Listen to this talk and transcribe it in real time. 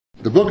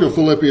The book of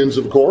Philippians,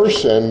 of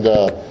course, and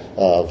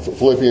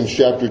Philippians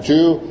chapter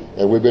 2.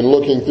 And we've been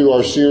looking through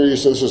our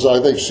series. This is, I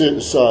think,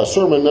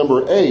 sermon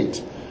number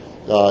 8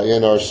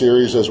 in our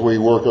series as we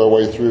work our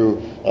way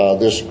through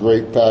this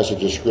great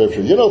passage of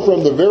Scripture. You know,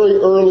 from the very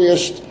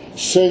earliest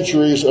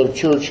centuries of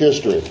church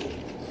history,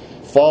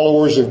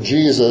 followers of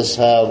Jesus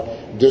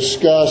have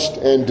discussed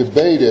and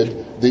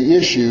debated the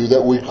issue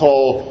that we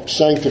call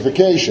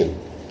sanctification.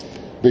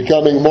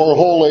 Becoming more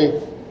holy,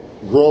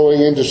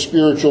 growing into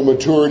spiritual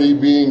maturity,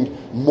 being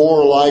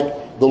more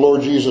like the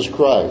Lord Jesus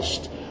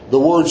Christ. The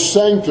word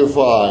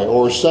sanctify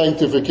or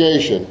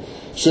sanctification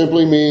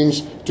simply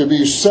means to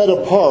be set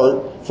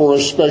apart for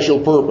a special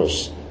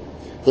purpose.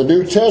 The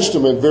New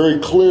Testament very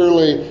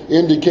clearly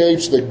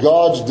indicates that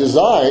God's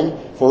design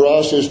for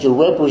us is to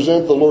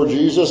represent the Lord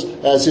Jesus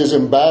as His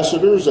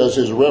ambassadors, as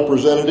His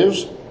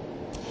representatives,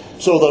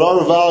 so that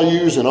our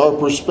values and our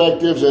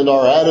perspectives and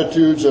our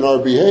attitudes and our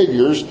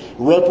behaviors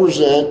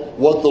represent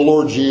what the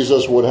Lord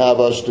Jesus would have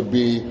us to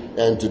be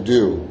and to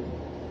do.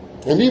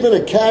 And even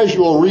a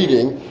casual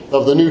reading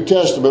of the New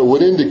Testament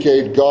would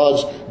indicate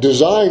God's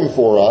design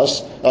for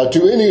us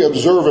to any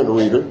observant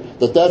reader,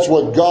 that that's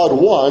what God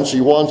wants. He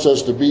wants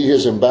us to be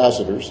His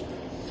ambassadors.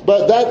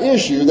 But that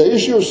issue, the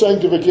issue of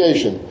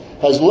sanctification,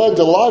 has led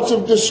to lots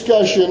of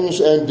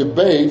discussions and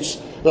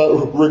debates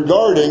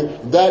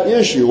regarding that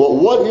issue. Well,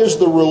 what is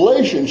the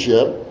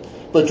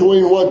relationship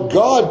between what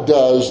God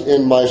does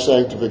in my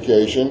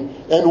sanctification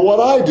and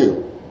what I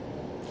do?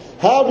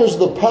 How does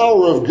the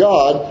power of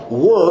God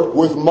work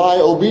with my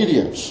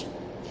obedience?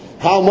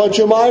 How much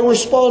am I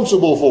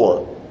responsible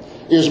for?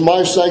 Is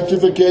my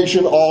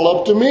sanctification all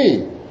up to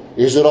me?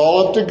 Is it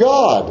all up to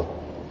God?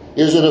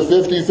 Is it a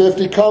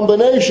 50-50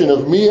 combination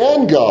of me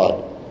and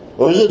God?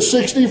 Or is it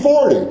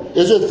 60-40?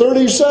 Is it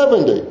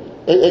 30-70?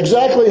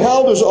 Exactly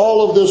how does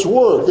all of this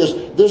work?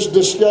 This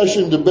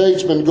discussion,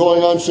 debate's been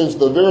going on since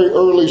the very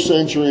early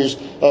centuries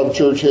of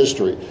church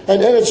history.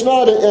 And it's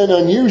not an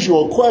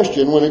unusual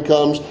question when it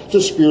comes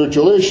to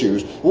spiritual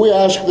issues. We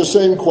ask the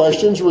same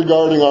questions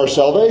regarding our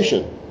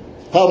salvation.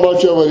 How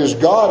much of it is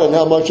God and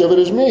how much of it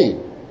is me?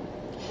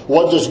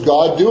 What does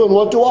God do and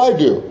what do I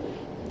do?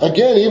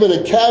 Again, even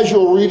a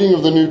casual reading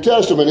of the New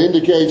Testament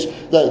indicates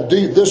that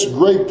this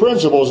great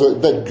principle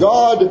is that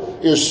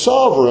God is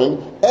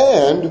sovereign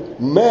and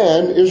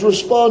man is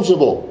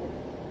responsible.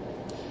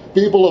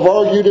 People have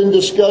argued and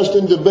discussed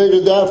and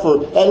debated that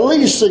for at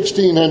least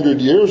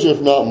 1,600 years, if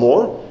not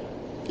more.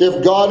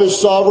 If God is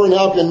sovereign,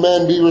 how can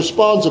man be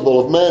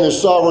responsible? If man is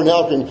sovereign,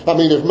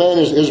 if man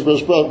is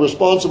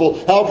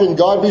responsible, how can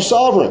God be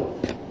sovereign?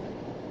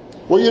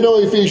 Well, you know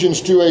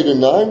Ephesians 2:8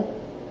 and 9.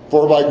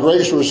 For by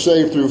grace we're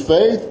saved through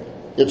faith.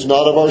 It's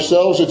not of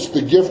ourselves, it's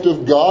the gift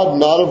of God,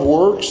 not of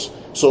works,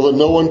 so that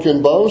no one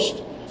can boast.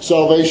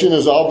 Salvation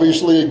is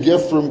obviously a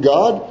gift from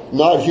God,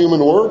 not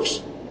human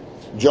works.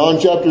 John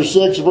chapter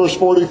 6, verse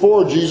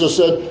 44, Jesus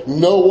said,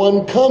 "No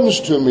one comes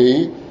to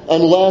me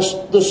unless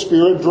the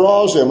Spirit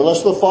draws him,"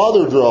 unless the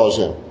Father draws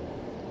him.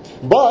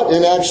 But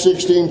in Acts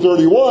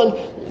 16:31,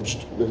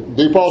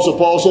 the Apostle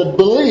Paul said,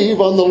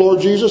 "Believe on the Lord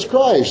Jesus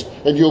Christ,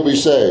 and you'll be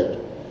saved."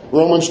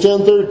 Romans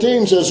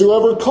 10:13 says,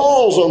 "Whoever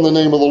calls on the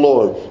name of the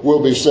Lord will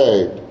be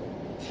saved."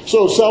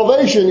 So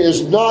salvation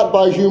is not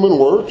by human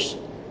works,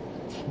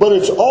 but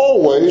it's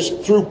always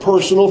through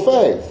personal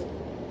faith.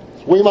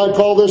 We might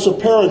call this a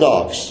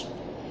paradox,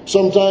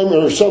 something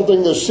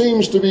that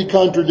seems to be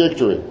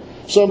contradictory,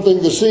 something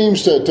that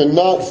seems to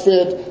not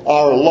fit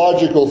our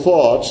logical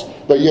thoughts,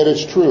 but yet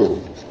it's true.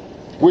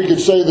 We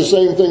could say the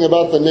same thing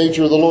about the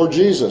nature of the Lord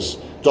Jesus.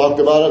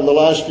 Talked about it in the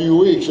last few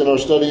weeks in our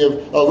study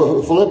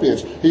of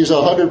Philippians. He's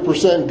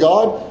 100%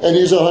 God and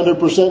He's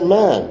 100%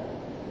 man.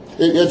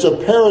 It's a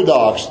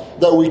paradox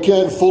that we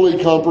can't fully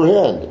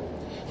comprehend.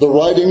 The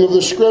writing of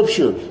the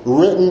Scripture,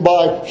 written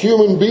by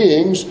human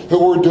beings who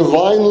were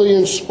divinely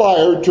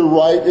inspired to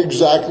write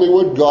exactly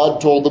what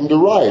God told them to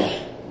write.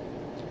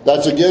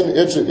 That's again,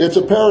 it's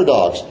a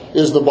paradox.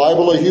 Is the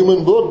Bible a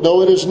human book?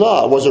 No, it is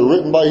not. Was it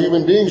written by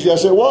human beings?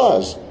 Yes, it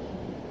was.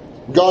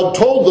 God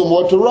told them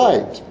what to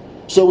write.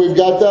 So we've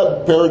got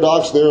that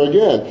paradox there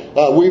again.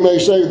 We may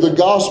say the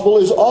gospel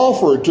is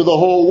offered to the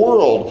whole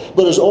world,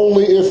 but is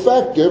only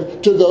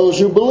effective to those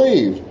who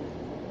believe.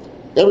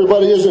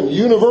 Everybody isn't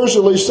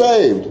universally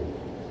saved.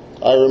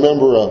 I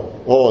remember,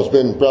 it's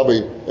been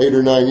probably 8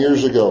 or 9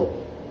 years ago,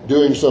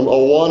 doing some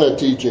Awana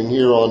teaching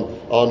here on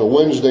a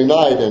Wednesday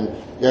night,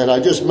 and I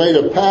just made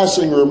a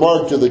passing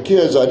remark to the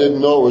kids. I didn't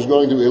know it was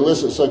going to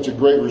elicit such a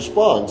great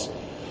response.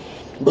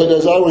 But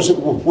as I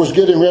was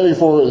getting ready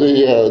for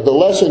the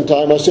lesson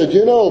time, I said,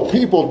 you know,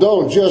 people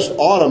don't just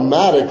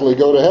automatically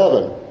go to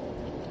heaven.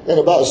 And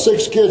about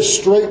 6 kids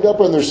straightened up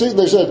in their seat and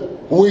they said,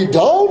 "We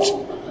don't?"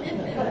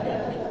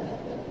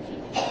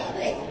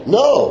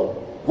 No,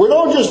 we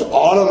don't just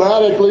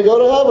automatically go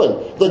to heaven.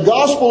 The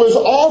gospel is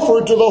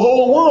offered to the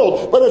whole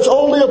world, but it's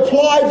only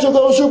applied to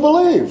those who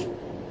believe.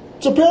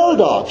 It's a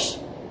paradox.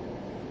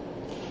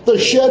 The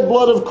shed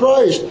blood of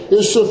Christ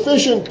is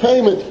sufficient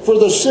payment for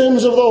the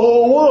sins of the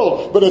whole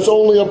world, but it's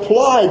only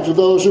applied to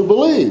those who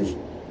believe.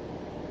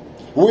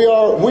 We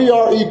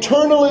are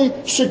eternally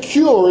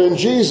secure in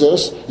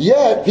Jesus,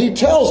 yet He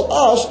tells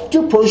us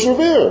to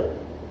persevere.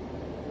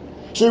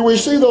 See, we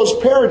see those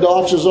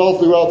paradoxes all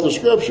throughout the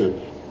Scripture.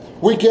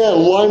 We can't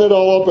line it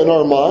all up in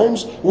our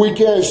minds. We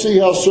can't see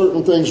how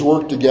certain things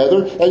work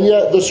together. And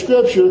yet the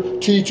Scripture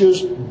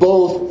teaches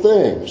both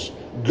things.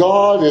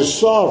 God is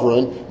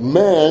sovereign.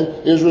 Man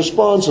is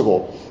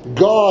responsible.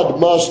 God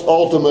must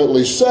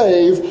ultimately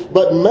save,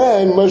 but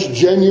man must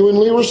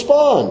genuinely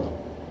respond.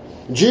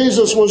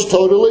 Jesus was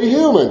totally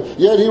human,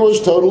 yet He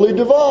was totally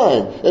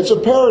divine. It's a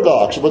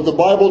paradox, but the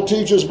Bible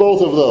teaches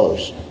both of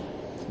those.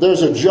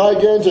 There's a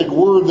gigantic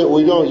word that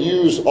we don't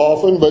use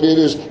often, but it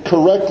is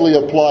correctly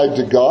applied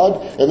to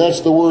God, and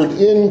that's the word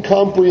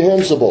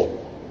incomprehensible.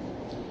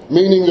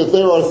 Meaning that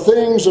there are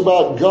things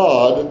about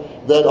God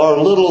that our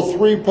little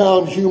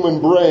 3-pound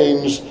human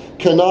brains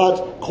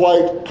cannot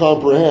quite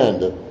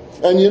comprehend.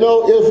 And you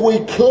know, if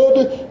we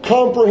could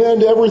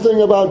comprehend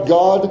everything about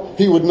God,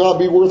 He would not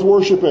be worth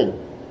worshiping,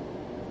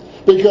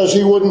 because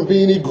He wouldn't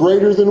be any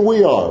greater than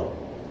we are.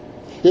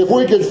 If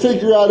we could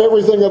figure out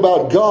everything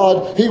about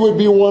God, He would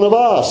be one of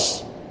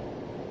us,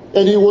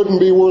 and He wouldn't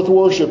be worth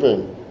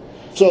worshiping.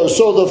 So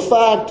the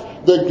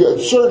fact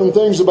that certain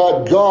things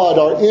about God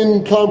are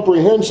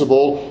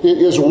incomprehensible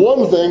is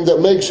one thing that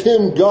makes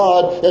Him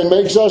God and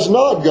makes us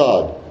not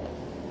God.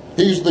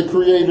 He's the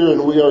Creator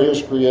and we are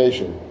His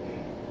creation.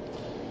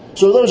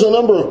 So there's a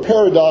number of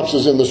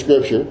paradoxes in the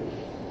Scripture,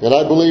 and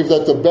I believe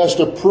that the best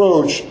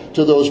approach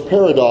to those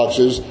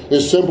paradoxes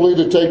is simply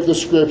to take the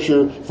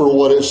Scripture for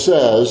what it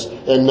says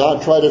and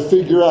not try to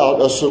figure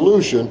out a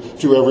solution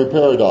to every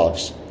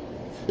paradox.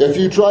 If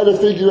you try to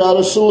figure out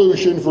a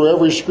solution for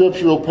every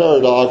scriptural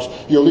paradox,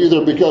 you'll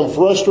either become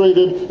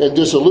frustrated and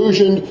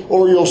disillusioned,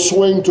 or you'll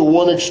swing to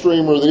one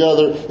extreme or the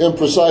other,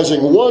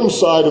 emphasizing one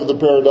side of the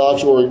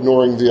paradox or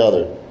ignoring the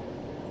other.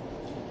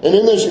 And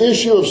in this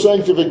issue of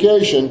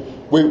sanctification,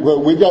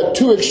 we've got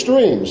two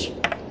extremes.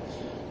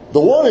 The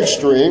one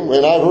extreme,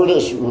 and I've heard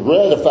this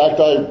read, in fact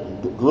I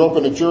grew up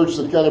in a church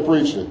that kind of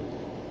preached it.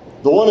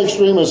 The one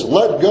extreme is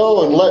let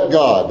go and let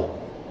God.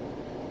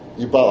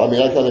 I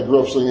kind of grew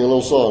up singing a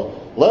little song.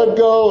 Let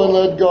go and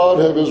let God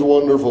have His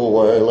wonderful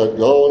way. Let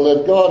go and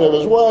let God have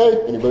His way.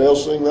 Anybody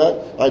else sing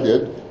that? I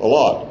did a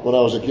lot when I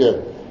was a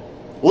kid.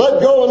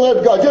 Let go and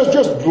let God.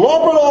 Just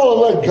drop it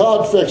all and let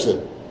God fix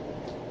it.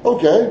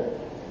 Okay.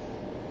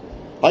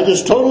 I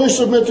just totally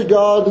submit to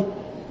God,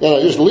 and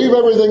I just leave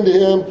everything to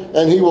Him,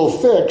 and He will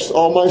fix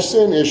all my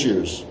sin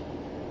issues.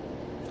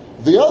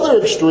 The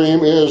other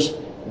extreme is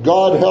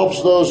God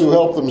helps those who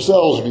help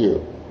themselves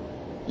view.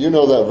 You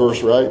know that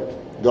verse, right?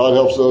 God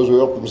helps those who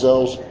help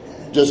themselves.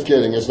 Just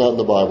kidding, it's not in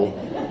the Bible.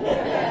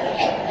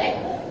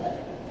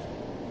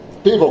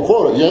 People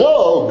quote it. You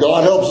know,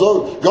 God helps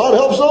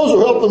those who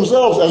help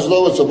themselves, as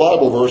though it's a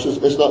Bible verse.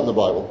 It's not in the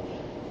Bible.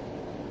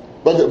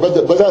 But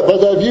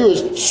that view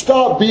is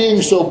stop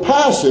being so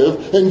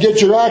passive and get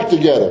your act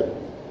together.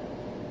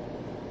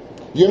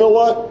 You know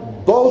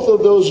what? Both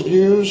of those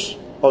views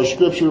are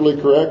scripturally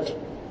correct.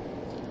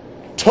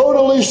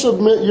 Totally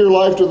submit your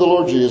life to the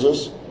Lord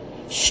Jesus.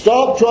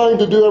 Stop trying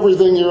to do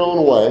everything your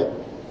own way.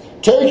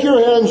 Take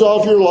your hands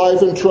off your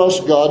life and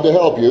trust God to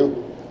help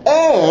you.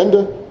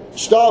 And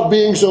stop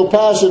being so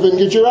passive and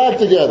get your act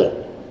together.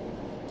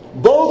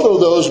 Both of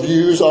those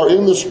views are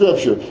in the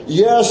Scripture.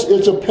 Yes,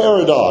 it's a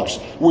paradox.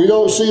 We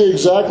don't see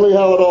exactly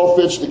how it all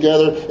fits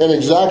together and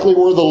exactly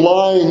where the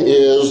line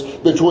is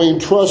between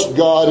trust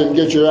God and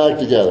get your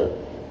act together.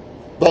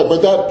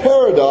 But that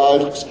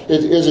paradox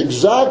is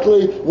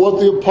exactly what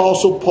the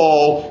Apostle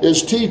Paul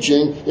is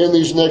teaching in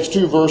these next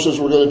two verses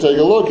we're going to take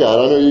a look at.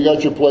 I know you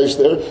got your place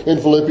there in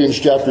Philippians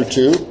chapter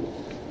 2.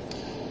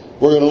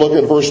 We're going to look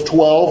at verse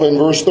 12 and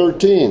verse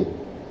 13.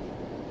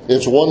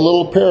 It's one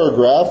little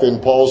paragraph in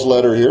Paul's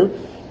letter here.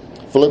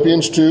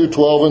 Philippians 2,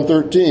 12 and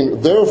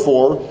 13.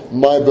 Therefore,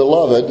 my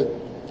beloved,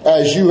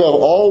 as you have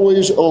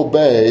always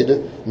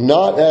obeyed,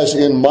 not as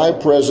in my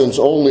presence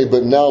only,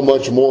 but now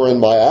much more in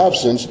my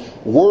absence,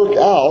 work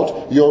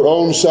out your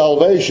own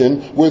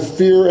salvation with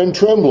fear and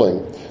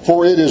trembling.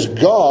 For it is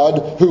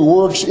God who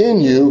works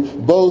in you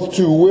both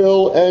to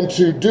will and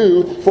to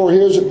do for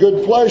His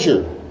good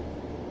pleasure.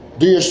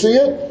 Do you see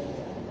it?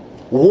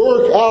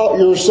 Work out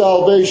your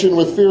salvation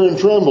with fear and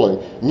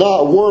trembling.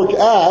 Not work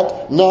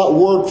at, not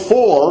work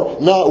for,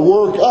 not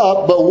work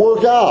up, but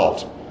work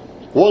out.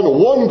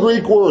 One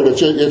Greek word.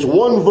 It's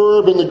one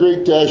verb in the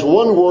Greek text.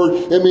 One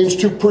word. It means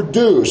to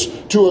produce,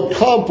 to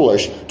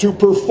accomplish, to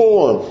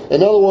perform.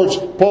 In other words,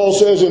 Paul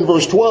says in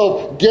verse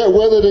 12, get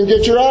with it and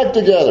get your act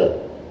together.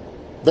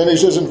 Then he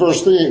says in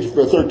verse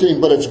 13,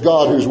 but it's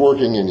God who's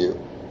working in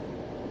you.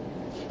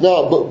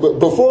 Now, but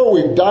before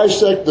we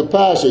dissect the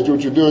passage,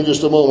 which we'll do in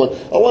just a moment,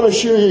 I want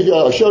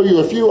to show you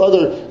a few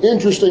other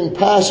interesting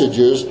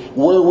passages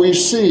where we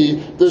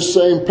see this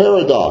same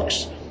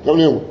paradox. We're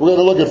going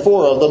to look at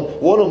four of them.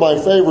 One of my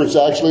favorites,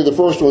 actually, the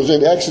first one is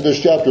in Exodus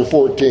chapter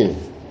 14.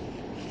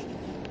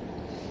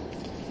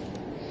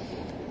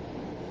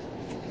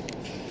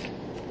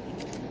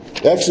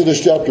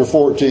 Exodus chapter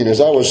 14.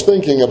 As I was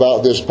thinking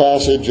about this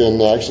passage,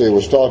 and actually I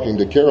was talking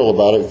to Carol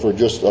about it for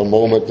just a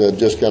moment,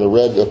 just kind of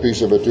read a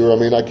piece of it to her. I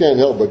mean, I can't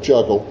help but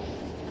chuckle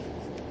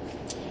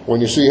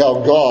when you see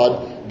how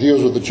God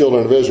deals with the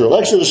children of Israel.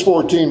 Exodus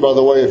 14, by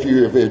the way,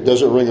 if it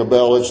doesn't ring a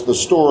bell, it's the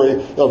story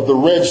of the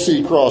Red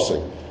Sea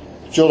crossing.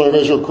 Children of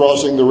Israel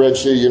crossing the Red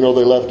Sea. You know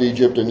they left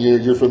Egypt, and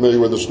you're familiar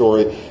with the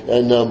story.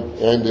 And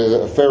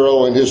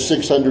Pharaoh and his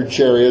 600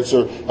 chariots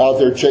are out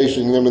there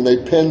chasing them, and they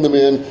pen them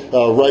in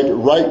right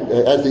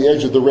at the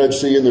edge of the Red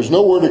Sea, and there's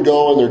nowhere to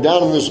go, and they're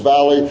down in this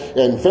valley,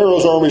 and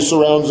Pharaoh's army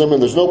surrounds them,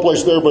 and there's no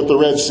place there but the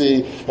Red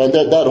Sea, and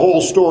that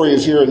whole story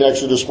is here in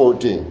Exodus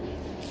 14.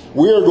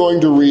 We are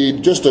going to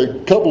read just a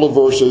couple of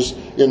verses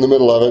in the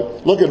middle of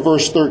it. Look at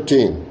verse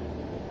 13.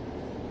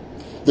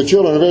 The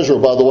children of Israel,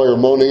 by the way, are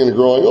moaning and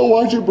groaning, "Oh,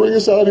 why'd you bring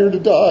us out here to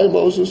die,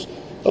 Moses?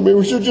 I mean,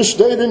 we should have just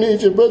stayed in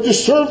Egypt, but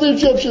just serve the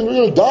Egyptians. We're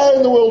going to die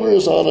in the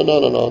wilderness," on and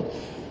on and on.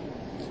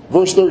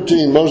 Verse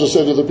 13, Moses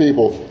said to the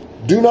people,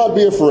 "Do not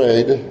be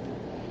afraid.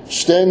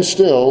 Stand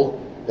still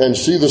and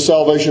see the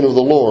salvation of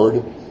the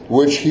Lord,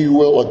 which he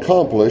will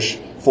accomplish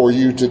for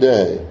you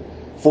today.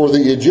 For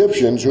the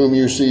Egyptians whom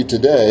you see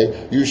today,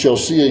 you shall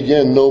see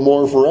again no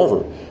more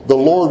forever. The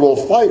Lord will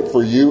fight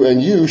for you,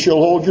 and you shall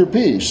hold your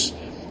peace."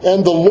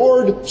 And the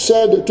Lord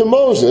said to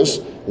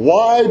Moses,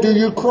 "Why do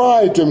you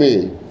cry to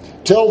me?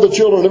 Tell the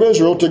children of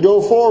Israel to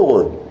go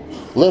forward.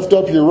 Lift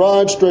up your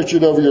rod, stretch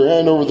it over your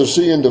hand over the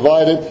sea, and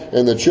divide it,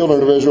 and the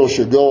children of Israel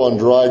shall go on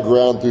dry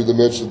ground through the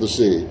midst of the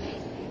sea."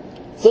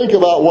 Think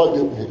about what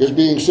is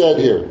being said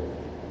here.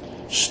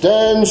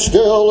 Stand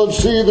still and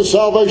see the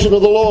salvation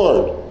of the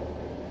Lord.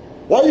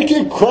 Why do you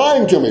keep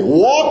crying to me?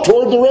 Walk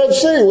toward the Red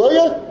Sea, will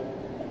you?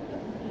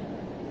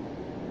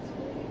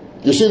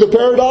 You see the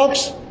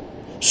paradox?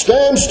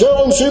 Stand still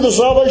and see the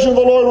salvation of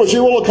the Lord, which he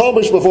will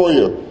accomplish before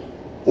you.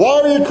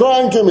 Why are you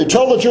crying to me?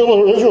 Tell the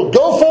children of Israel,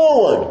 go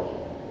forward.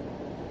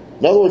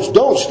 In other words,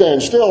 don't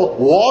stand still.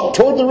 Walk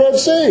toward the Red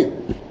Sea.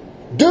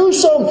 Do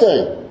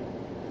something.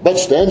 But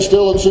stand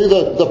still and see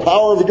the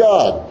power of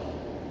God.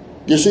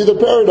 You see the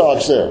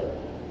paradox there.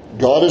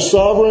 God is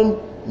sovereign.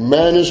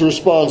 Man is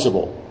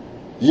responsible.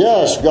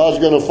 Yes, God's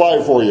going to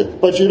fight for you.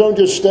 But you don't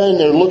just stand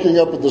there looking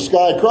up at the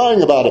sky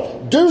crying about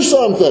it. Do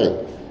something.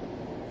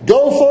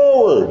 Go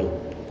forward.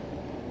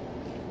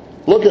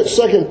 Look at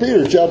 2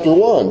 Peter chapter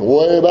 1,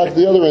 way back at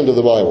the other end of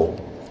the Bible.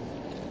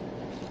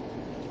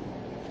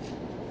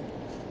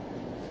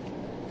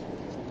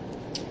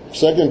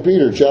 Second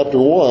Peter chapter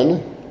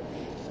 1,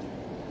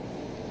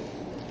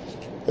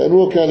 and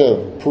we'll kind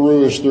of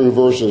peruse through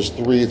verses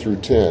 3 through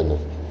 10.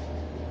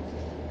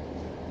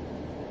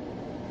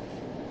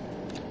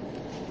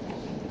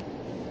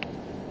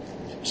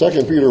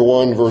 Second Peter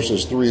 1,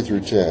 verses 3 through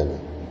 10.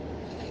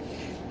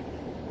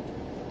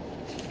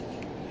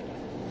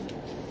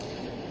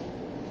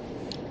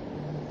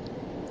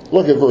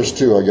 Look at verse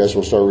 2, I guess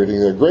we'll start reading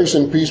there. "Grace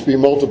and peace be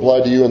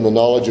multiplied to you in the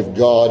knowledge of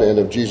God and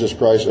of Jesus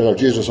Christ, and of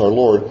Jesus our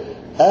Lord,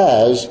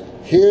 as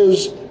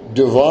his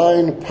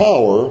divine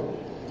power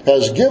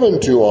has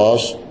given to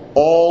us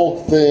all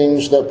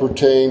things that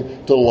pertain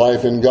to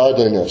life and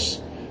godliness,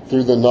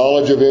 through the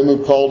knowledge of him who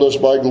called us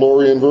by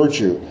glory and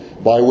virtue,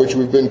 by which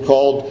we've been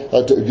called,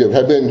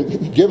 have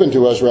been given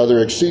to us,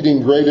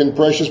 exceeding great and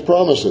precious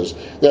promises,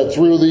 that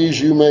through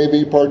these you may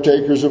be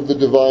partakers of the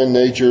divine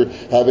nature,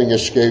 having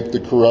escaped the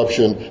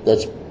corruption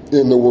that's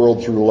in the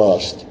world through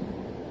lust.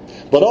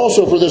 But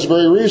also for this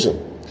very reason,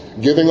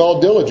 giving all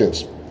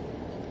diligence,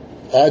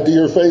 add to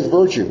your faith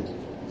virtue,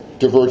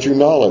 to virtue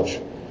knowledge,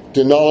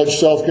 to knowledge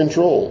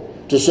self-control,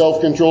 to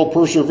self-control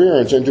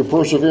perseverance, and to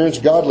perseverance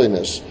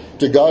godliness,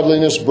 to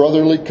godliness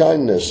brotherly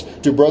kindness,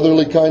 to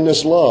brotherly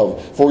kindness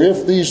love. For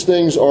if these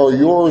things are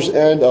yours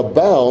and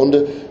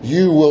abound,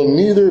 you will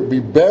neither be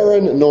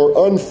barren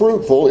nor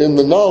unfruitful in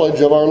the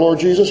knowledge of our Lord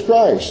Jesus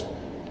Christ."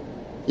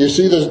 You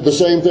see the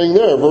same thing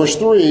there. Verse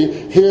 3,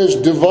 his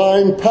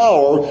divine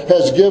power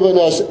has given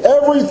us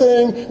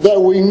everything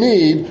that we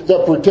need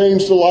that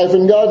pertains to life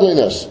and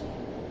godliness.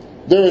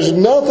 There is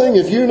nothing,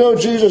 if you know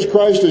Jesus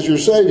Christ as your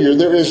Savior,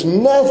 there is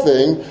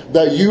nothing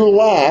that you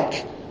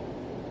lack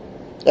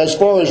as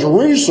far as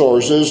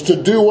resources to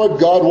do what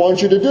God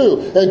wants you to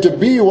do and to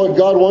be what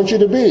God wants you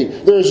to be.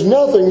 There's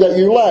nothing that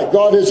you lack.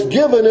 God has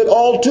given it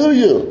all to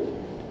you.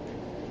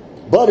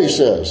 But he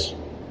says,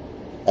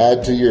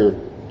 add to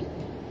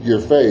your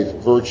faith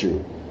virtue,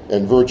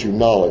 and virtue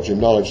knowledge, and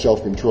knowledge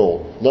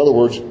self-control. In other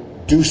words,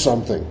 do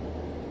something.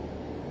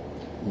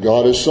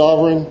 God is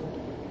sovereign.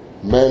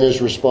 Man is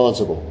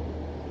responsible.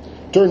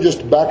 Turn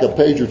just back a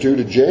page or two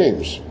to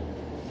James.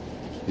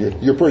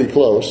 You're pretty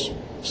close.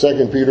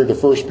 2 Peter to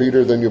 1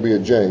 Peter, then you'll be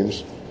at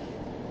James,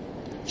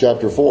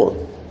 chapter 4.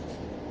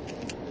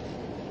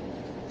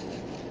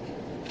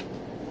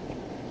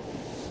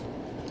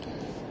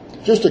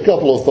 Just a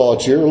couple of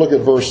thoughts here. Look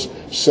at verse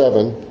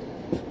 7.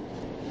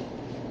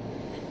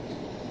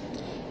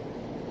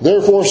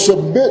 "Therefore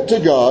submit to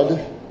God,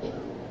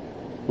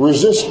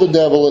 resist the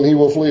devil, and he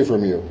will flee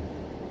from you."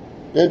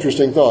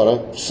 Interesting thought,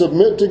 huh?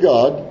 Submit to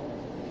God,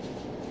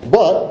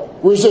 but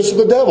resist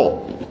the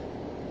devil.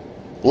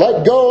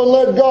 Let go and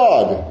let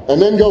God,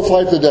 and then go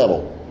fight the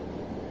devil.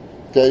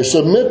 Okay,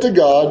 submit to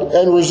God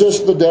and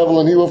resist the devil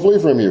and he will flee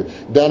from you.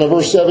 Down in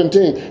verse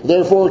 17,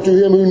 therefore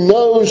to him who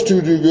knows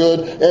to do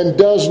good and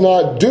does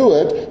not do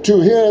it, to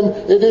him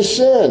it is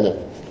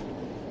sin.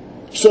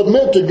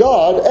 Submit to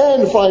God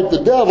and fight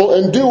the devil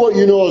and do what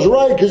you know is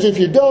right, because if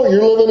you don't,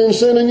 you're living in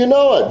sin and you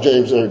know it,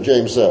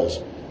 James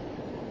says.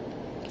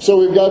 So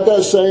we've got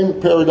that same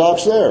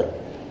paradox there.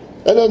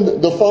 And then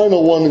the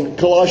final one,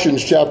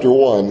 Colossians chapter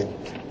 1.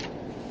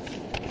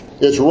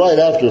 It's right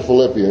after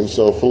Philippians,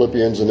 so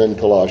Philippians and then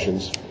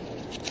Colossians.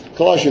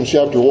 Colossians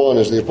chapter 1,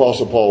 as the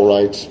Apostle Paul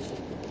writes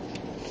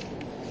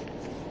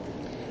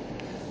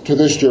to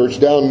this church,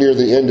 down near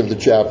the end of the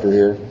chapter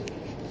here.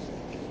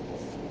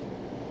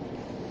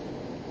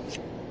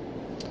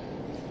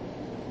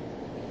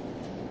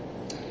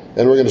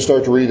 And we're going to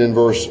start to read in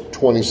verse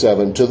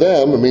 27. To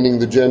them, meaning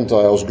the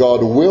Gentiles,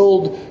 God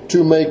willed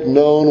to make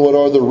known what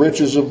are the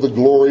riches of the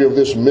glory of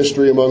this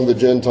mystery among the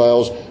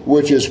Gentiles,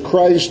 which is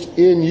Christ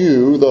in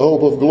you, the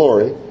hope of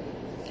glory.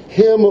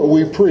 Him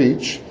we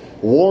preach,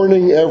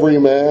 warning every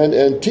man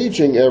and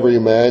teaching every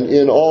man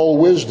in all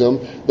wisdom,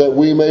 that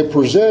we may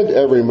present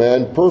every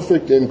man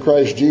perfect in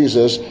Christ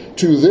Jesus.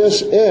 To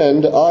this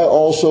end I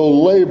also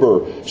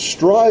labor,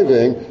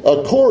 striving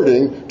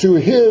according to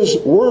his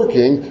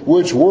working,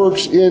 which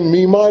works in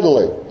me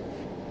mightily.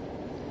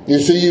 You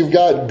see, you've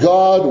got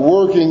God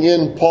working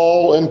in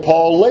Paul and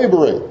Paul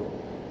laboring.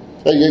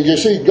 You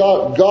see,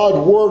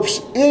 God works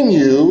in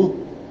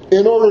you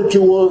in order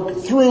to work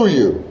through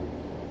you.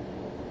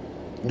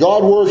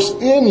 God works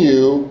in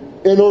you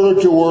in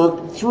order to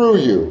work through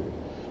you.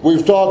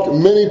 We've talked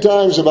many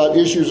times about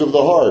issues of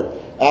the heart.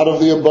 Out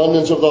of the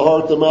abundance of the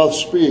heart, the mouth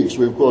speaks,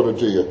 we've quoted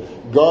to you.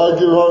 Guard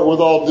your heart with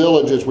all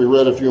diligence, we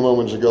read a few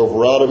moments ago,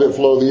 for out of it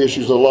flow the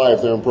issues of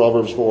life, there in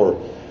Proverbs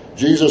 4.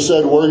 Jesus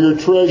said, where your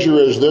treasure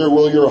is, there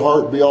will your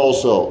heart be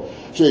also.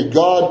 See,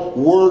 God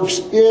works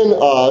in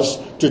us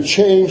to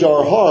change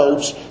our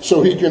hearts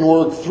so he can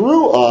work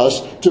through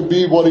us to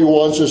be what he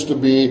wants us to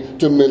be,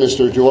 to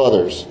minister to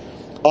others.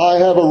 I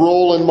have a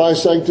role in my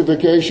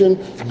sanctification.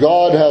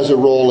 God has a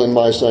role in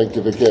my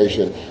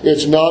sanctification.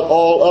 It's not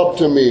all up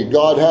to me.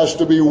 God has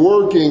to be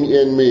working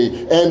in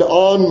me and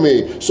on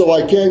me. So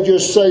I can't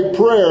just say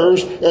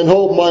prayers and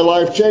hope my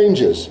life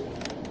changes.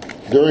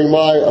 During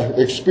my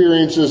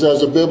experiences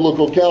as a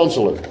biblical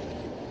counselor,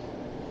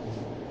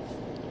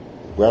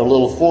 we have a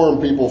little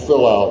form people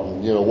fill out.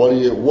 And,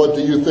 what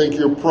do you think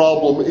your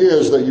problem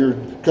is that you're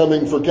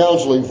coming for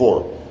counseling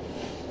for?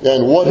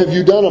 And what have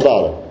you done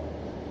about it?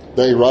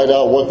 They write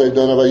out what they've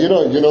done about it.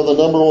 You know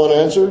the number one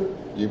answer?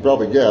 You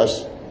probably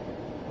guess.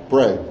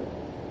 Pray.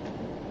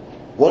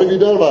 What have you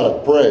done about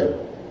it? Pray.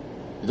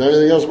 You done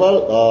anything else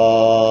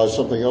about it?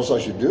 Something else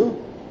I should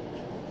do?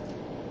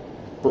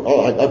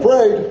 I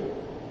prayed.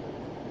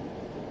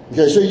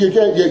 Okay, so you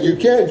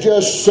can't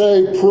just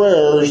say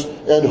prayers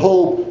and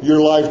hope your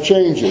life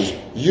changes.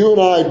 You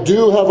and I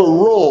do have a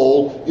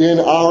role in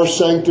our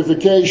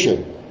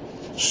sanctification.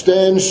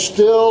 Stand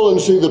still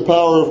and see the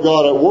power of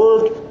God at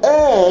work,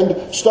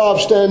 and stop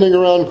standing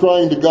around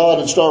crying to God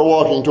and start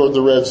walking toward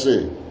the Red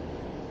Sea.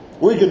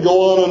 We could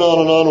go on and on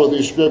and on with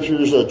these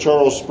scriptures.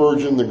 Charles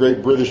Spurgeon, the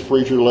great British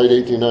preacher, late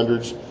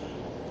 1800s,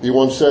 he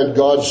once said,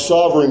 God's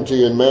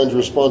sovereignty and man's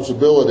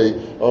responsibility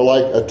are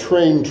like a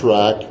train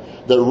track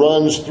that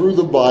runs through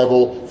the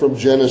Bible from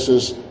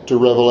Genesis to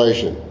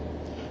Revelation.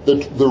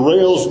 The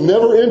rails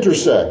never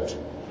intersect,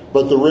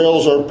 but the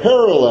rails are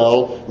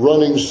parallel,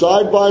 running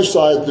side by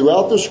side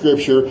throughout the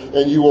Scripture,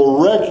 and you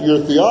will wreck your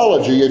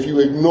theology if you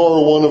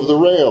ignore one of the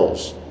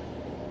rails.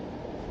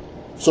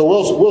 So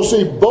we'll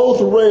see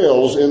both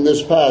rails in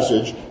this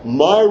passage,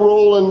 my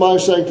role in my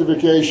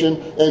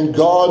sanctification and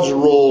God's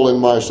role in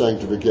my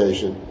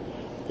sanctification.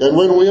 And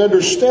when we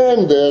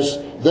understand this,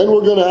 then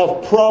we're going to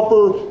have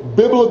proper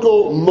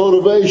biblical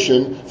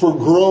motivation for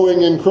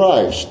growing in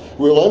Christ.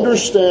 We'll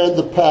understand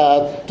the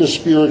path to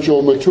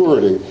spiritual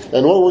maturity.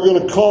 And what we're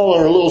going to call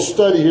our little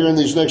study here in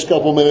these next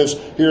couple minutes,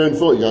 here in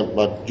I'm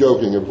not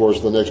joking, of course,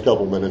 the next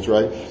couple minutes,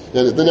 right?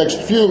 And the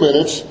next few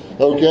minutes,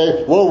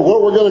 okay, well,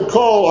 what we're going to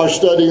call our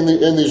study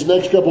in these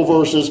next couple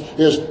verses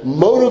is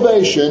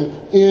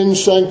motivation in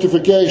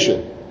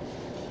sanctification.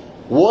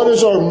 What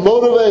is our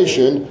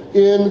motivation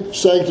in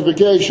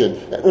sanctification?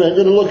 And I'm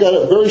going to look at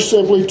it very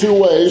simply two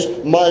ways,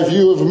 my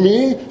view of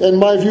me and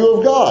my view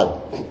of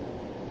God.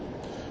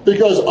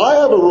 Because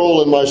I have a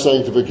role in my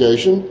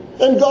sanctification,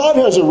 and God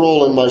has a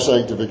role in my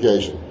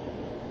sanctification.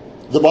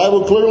 The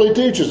Bible clearly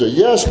teaches it.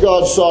 Yes,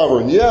 God's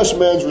sovereign. Yes,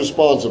 man's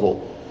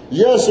responsible.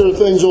 Yes, there are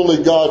things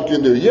only God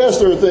can do. Yes,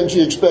 there are things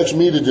he expects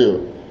me to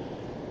do.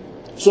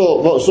 So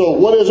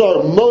what is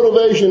our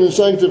motivation in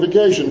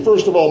sanctification?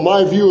 First of all,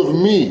 my view of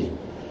me.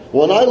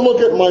 When I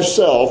look at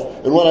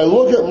myself and when I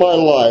look at my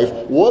life,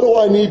 what do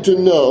I need to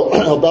know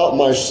about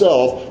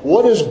myself?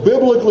 What is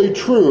biblically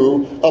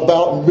true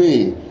about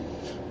me?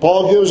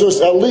 Paul gives us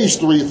at least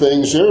three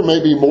things here,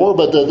 maybe more,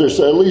 but there's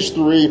at least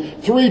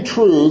three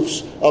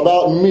truths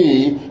about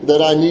me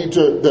that I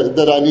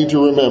need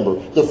to remember.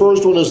 The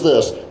first one is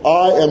this: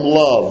 I am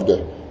loved.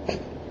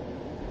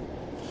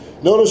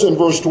 Notice in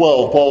verse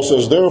 12, Paul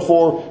says,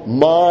 therefore,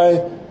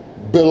 my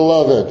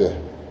beloved.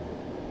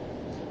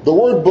 The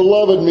word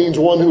beloved means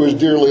one who is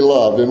dearly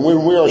loved. And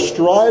when we are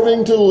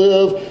striving to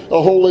live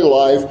a holy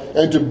life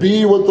and to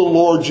be what the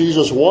Lord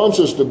Jesus wants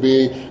us to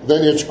be,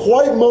 then it's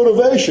quite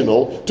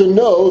motivational to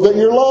know that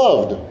you're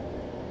loved.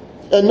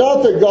 And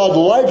not that God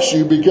likes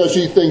you because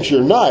He thinks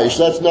you're nice.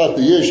 That's not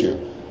the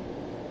issue.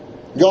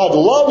 God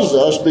loves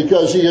us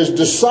because He has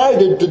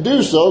decided to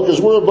do so,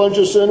 because we're a bunch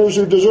of sinners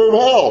who deserve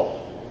hell.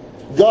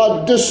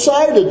 God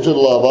decided to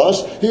love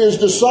us. He has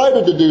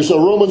decided to do so.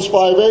 Romans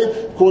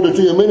 5:8, quoted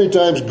to you many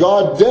times,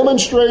 God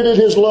demonstrated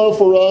His love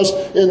for us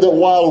in that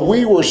while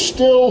we were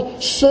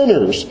still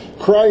sinners,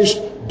 Christ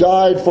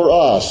died for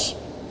us.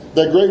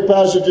 That great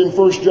passage in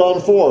 1 John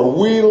 4,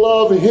 we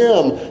love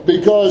Him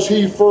because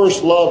He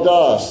first loved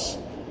us.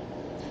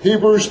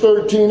 Hebrews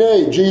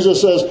 13:8,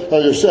 Jesus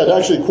said,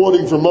 actually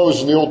quoting from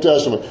Moses in the Old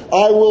Testament,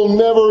 I will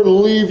never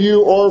leave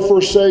you or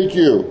forsake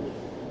you,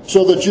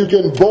 so that you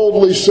can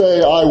boldly say,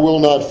 I will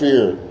not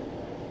fear.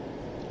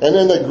 And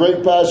then that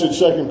great passage,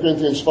 2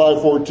 Corinthians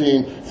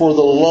 5:14, for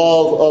the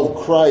love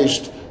of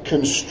Christ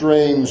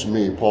constrains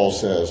me, Paul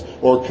says,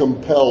 or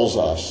compels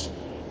us.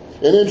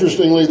 And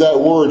interestingly, that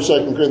word,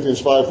 2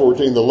 Corinthians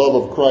 5:14, the love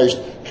of Christ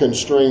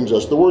constrains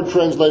us. The word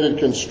translated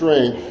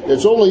constrain,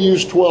 it's only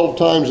used 12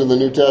 times in the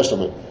New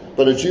Testament,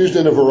 but it's used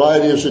in a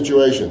variety of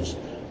situations.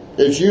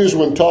 It's used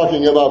when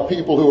talking about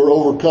people who are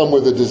overcome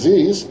with a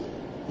disease.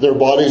 Their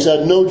bodies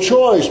had no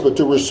choice but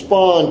to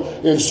respond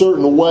in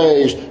certain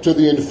ways to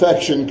the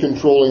infection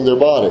controlling their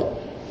body.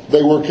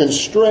 They were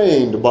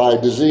constrained by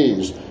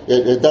disease.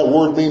 That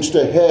word means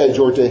to hedge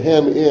or to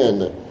hem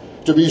in.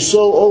 To be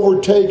so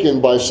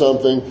overtaken by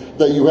something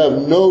that you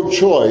have no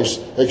choice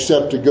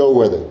except to go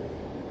with it.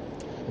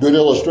 Good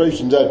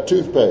illustration is that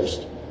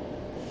toothpaste.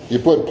 You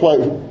put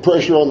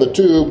pressure on the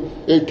tube,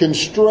 it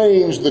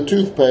constrains the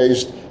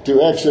toothpaste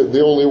to exit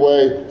the only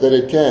way that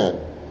it can.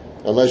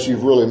 Unless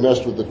you've really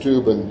messed with the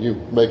tube and you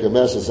make a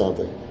mess of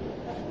something.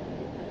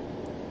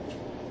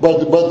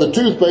 But the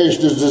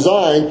toothpaste is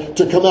designed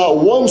to come out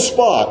one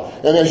spot.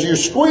 And as you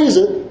squeeze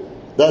it,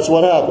 that's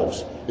what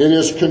happens. It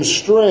is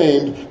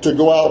constrained to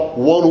go out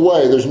one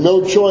way. There's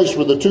no choice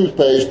for the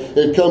toothpaste.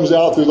 It comes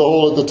out through the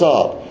hole at the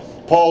top.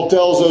 Paul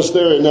tells us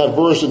there in that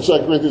verse in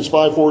 2 Corinthians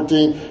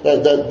 5:14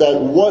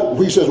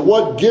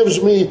 what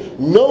gives me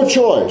no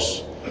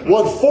choice,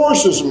 what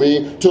forces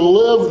me to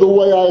live the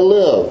way I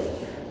live.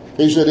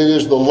 He said it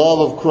is the love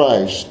of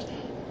Christ.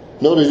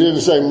 Notice he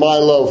didn't say my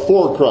love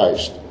for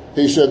Christ.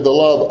 He said the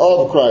love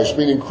of Christ,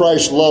 meaning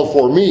Christ's love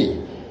for me,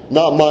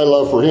 not my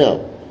love for Him.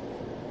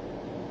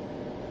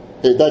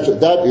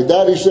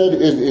 That he said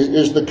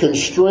is the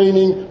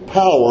constraining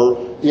power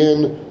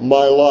in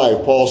my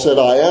life. Paul said,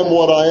 I am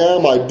what I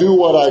am, I do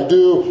what I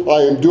do,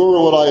 I endure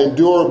what I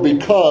endure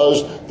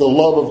because the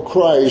love of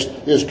Christ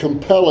is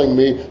compelling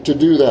me to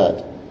do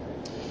that.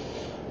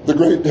 The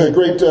great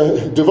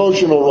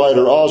devotional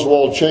writer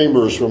Oswald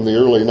Chambers from the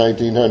early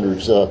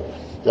 1900s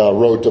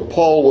wrote,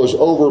 Paul was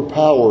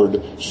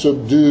overpowered,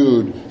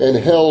 subdued, and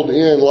held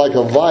in like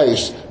a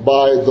vice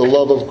by the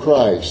love of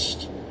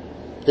Christ.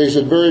 He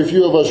said, very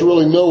few of us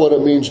really know what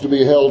it means to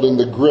be held in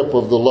the grip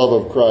of the love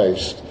of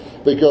Christ,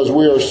 because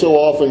we are so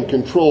often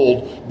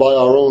controlled by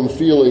our own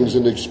feelings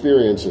and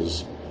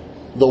experiences.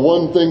 The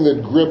one thing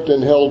that gripped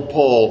and held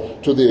Paul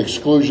to the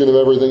exclusion of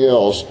everything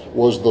else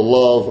was the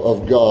love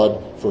of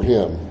God for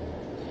him.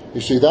 You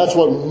see, that's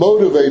what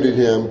motivated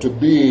him to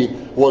be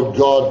what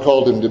God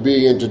called him to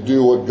be and to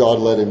do what God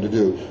led him to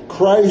do.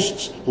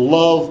 Christ's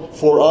love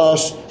for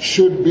us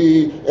should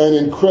be an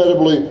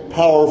incredibly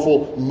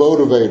powerful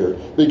motivator,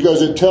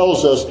 because it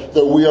tells us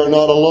that we are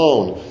not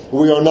alone.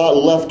 We are not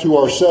left to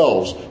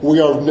ourselves. We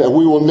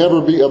will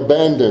never be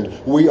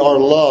abandoned. We are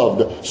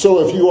loved.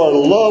 So if you are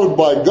loved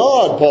by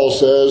God, Paul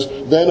says,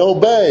 then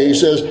obey. He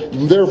says,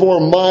 therefore,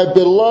 my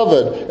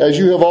beloved, as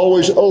you have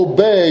always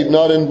obeyed,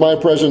 not in my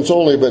presence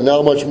only, but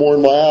now much more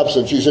in my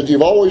absence. He said,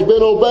 you've always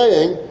been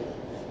obeying.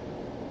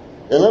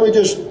 And let me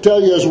just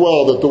tell you as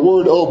well that the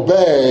word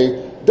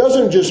obey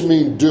doesn't just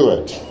mean do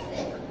it.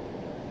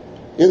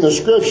 In the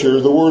Scripture,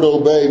 the word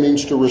obey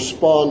means to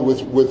respond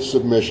with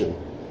submission.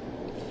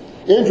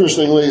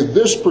 Interestingly,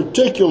 this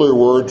particular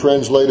word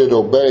translated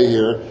obey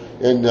here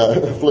in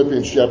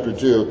Philippians chapter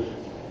 2,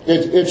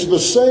 it's the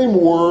same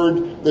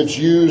word that's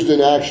used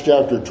in Acts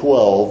chapter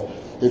 12.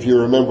 If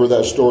you remember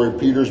that story,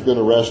 Peter's been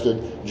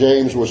arrested.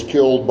 James was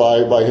killed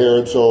by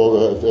Herod,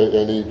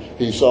 and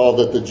he saw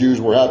that the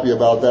Jews were happy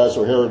about that,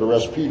 so Herod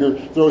arrests Peter,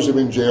 throws him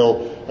in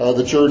jail.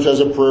 The church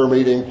has a prayer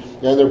meeting,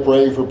 and they're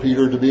praying for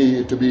Peter to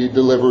be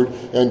delivered.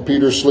 And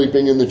Peter's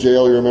sleeping in the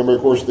jail. You remember,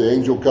 of course, the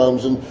angel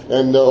comes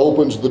and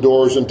opens the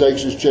doors and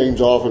takes his chains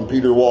off, and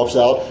Peter walks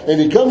out. And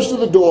he comes to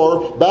the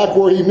door, back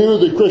where he knew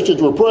the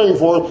Christians were praying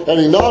for,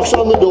 and he knocks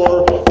on the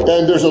door,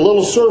 and there's a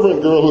little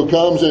servant girl who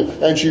comes,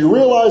 and she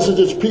realizes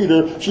it's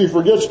Peter. She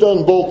forgets to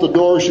unbolt the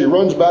door. She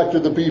runs back to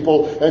the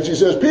people, and she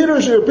says,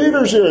 Peter's here,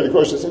 Peter's here. And of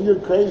course, they said, you're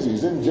crazy.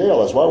 He's in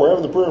jail. That's why we're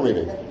having the prayer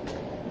meeting.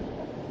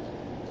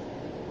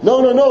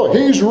 No,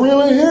 he's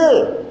really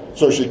here.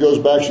 So she goes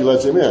back, she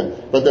lets him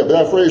in. But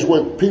that phrase,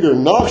 when Peter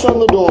knocks on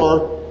the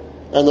door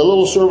and the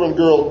little servant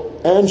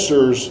girl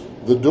answers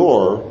the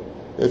door,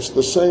 it's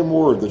the same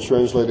word that's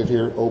translated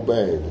here,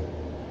 obeyed.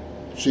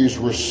 She's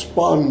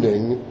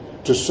responding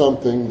to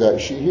something that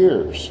she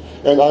hears.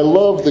 And I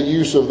love the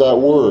use of that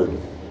word,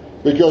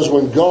 because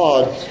when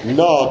God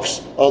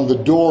knocks on the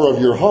door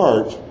of your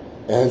heart,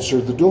 answer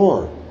the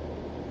door.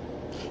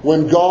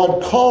 When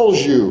God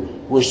calls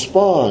you,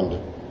 respond.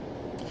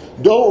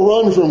 Don't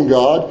run from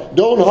God.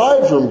 Don't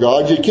hide from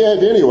God. You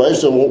can't anyway,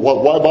 so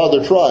why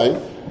bother trying?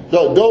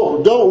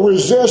 Don't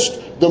resist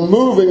the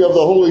moving of the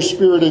Holy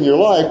Spirit in your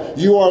life.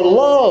 You are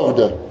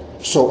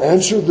loved. So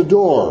answer the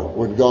door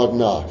when God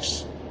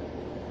knocks.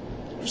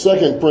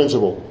 Second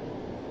principle.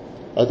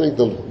 I think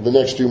the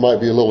next two might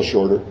be a little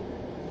shorter.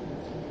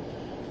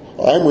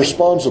 I'm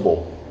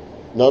responsible.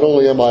 Not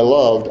only am I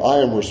loved, I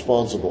am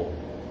responsible.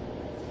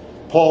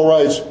 Paul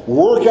writes,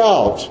 work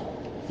out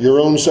your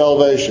own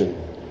salvation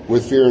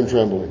with fear and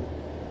trembling.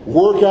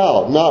 Work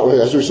out, not,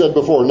 as we said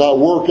before, not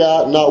work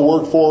out, not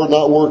work for,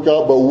 not work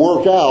up, but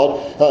work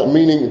out,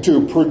 meaning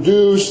to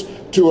produce,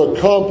 to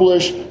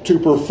accomplish, to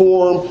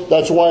perform.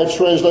 That's why it's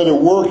translated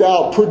work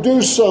out.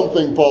 Produce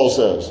something, Paul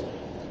says.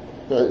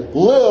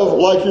 Live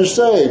like you're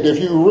saved. If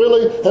you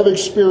really have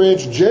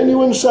experienced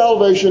genuine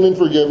salvation and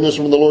forgiveness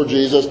from the Lord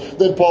Jesus,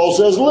 then Paul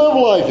says live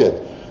like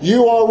it.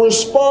 You are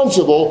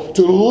responsible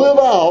to live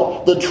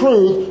out the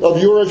truth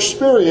of your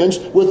experience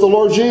with the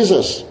Lord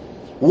Jesus.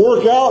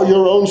 Work out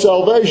your own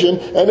salvation.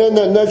 And then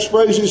that next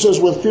phrase he says,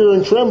 with fear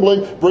and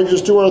trembling, brings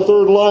us to our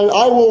third line,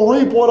 I will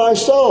reap what I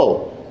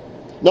sow.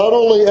 Not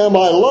only am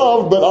I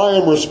loved, but I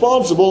am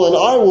responsible, and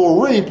I will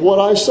reap what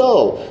I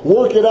sow.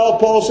 Work it out,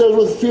 Paul says,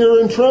 with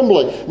fear and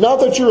trembling. Not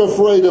that you're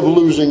afraid of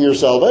losing your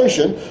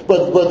salvation,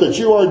 but that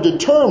you are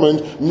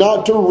determined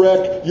not to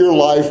wreck your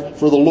life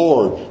for the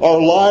Lord.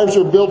 Our lives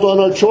are built on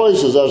our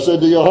choices. I've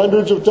said to you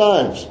hundreds of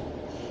times.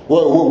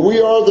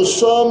 We are the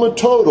sum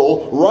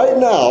total, right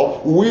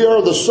now, we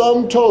are the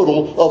sum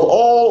total of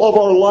all of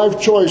our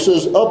life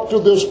choices up to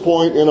this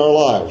point in our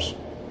lives.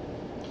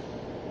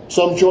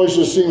 Some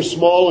choices seem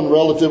small and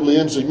relatively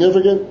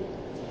insignificant.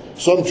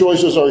 Some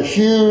choices are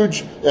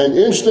huge and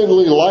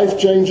instantly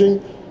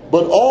life-changing.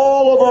 But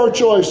all of our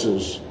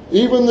choices,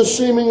 even the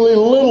seemingly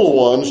little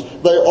ones,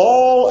 they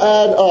all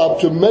add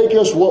up to make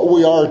us what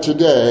we are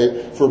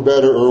today, for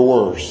better or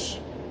worse.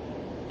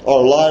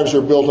 Our lives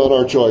are built on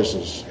our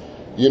choices.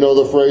 You know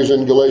the phrase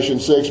in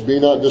Galatians 6, be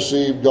not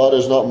deceived, God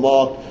is not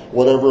mocked.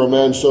 Whatever a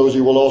man sows,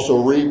 he will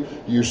also reap.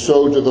 You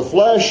sow to the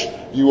flesh,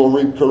 you will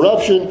reap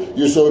corruption.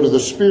 You sow to the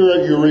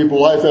Spirit, you reap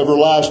life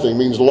everlasting.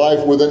 Means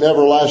life with an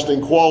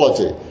everlasting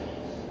quality.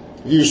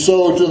 You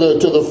sow to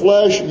the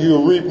flesh,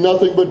 you reap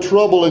nothing but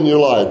trouble in your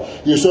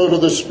life. You sow to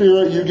the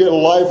Spirit, you get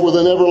life with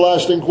an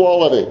everlasting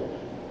quality.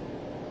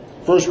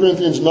 1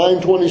 Corinthians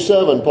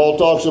 9:27, Paul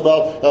talks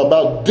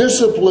about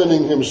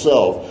disciplining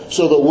himself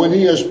so that when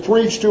he has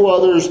preached to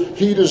others,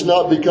 he does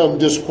not become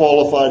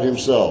disqualified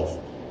himself.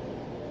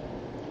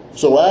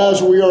 So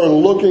as we are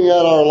looking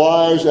at our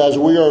lives, as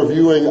we are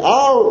viewing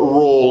our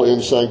role in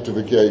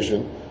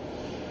sanctification,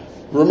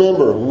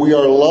 remember, we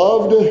are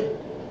loved,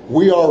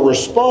 we are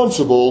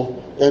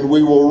responsible, and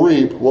we will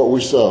reap what we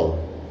sow.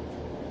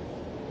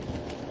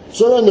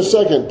 So then the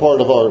second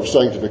part of our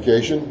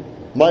sanctification,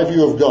 my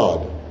view of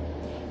God.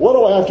 What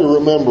do I have to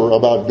remember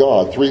about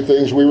God? Three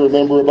things we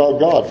remember about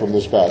God from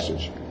this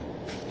passage.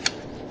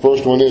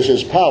 First one is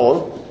His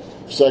power.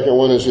 Second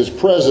one is His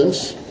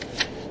presence.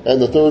 And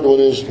the third one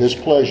is His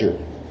pleasure.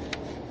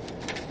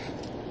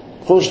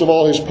 First of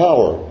all, His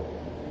power.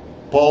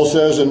 Paul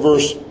says in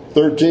verse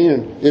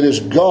 13, it is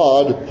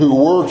God who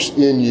works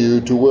in you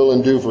to will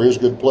and do for His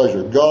good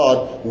pleasure.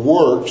 God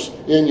works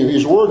in you.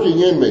 He's working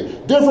in me.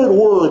 Different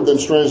word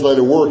than's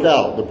translated work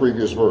out, the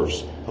previous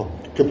verse.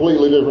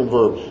 Completely different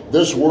verb.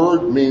 This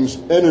word means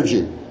energy.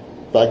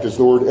 In fact, it's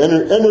the word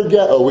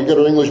energeto. We get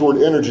our English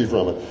word energy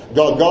from it.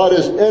 God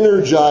is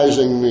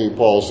energizing me,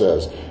 Paul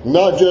says.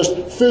 Not just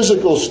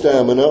physical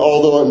stamina,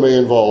 although it may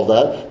involve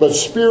that, but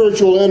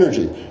spiritual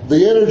energy.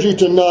 The energy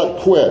to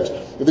not quit.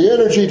 The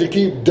energy to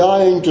keep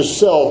dying to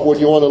self when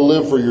you want to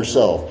live for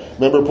yourself.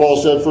 Remember Paul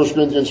said, 1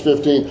 Corinthians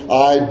 15,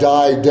 I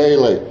die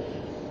daily.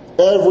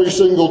 Every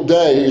single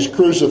day he's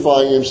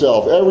crucifying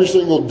himself. Every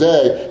single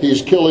day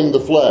he's killing the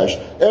flesh.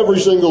 Every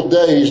single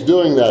day he's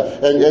doing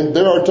that. And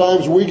there are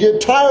times we get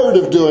tired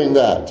of doing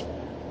that.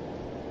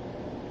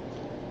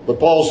 But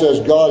Paul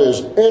says God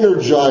is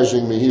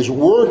energizing me. He's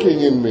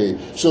working in me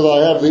so that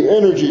I have the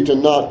energy to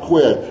not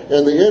quit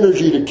and the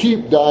energy to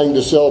keep dying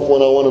to self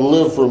when I want to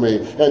live for me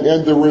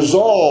and the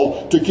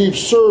resolve to keep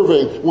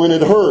serving when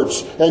it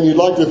hurts and you'd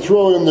like to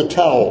throw in the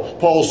towel.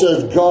 Paul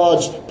says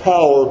God's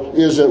power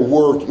is at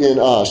work in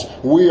us.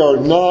 We are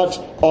not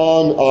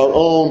on our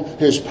own.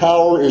 His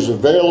power is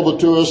available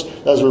to us,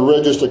 as we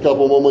read just a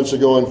couple moments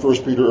ago in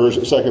 2 Peter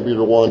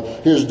 1.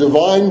 His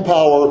divine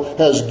power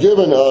has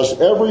given us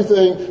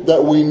everything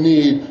that we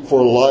need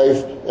for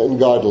life and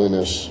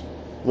godliness.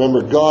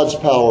 Remember, God's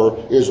power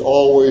is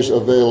always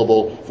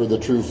available for the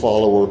true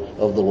follower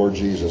of the Lord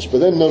Jesus. But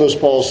then notice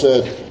Paul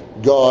said,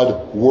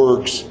 God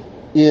works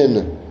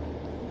in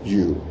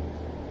you.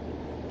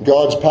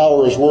 God's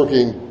power is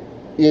working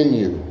in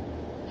you.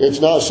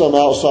 It's not some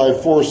outside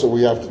force that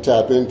we have to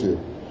tap into.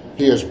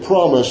 He has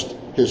promised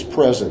His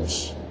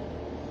presence.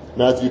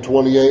 Matthew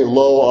 28,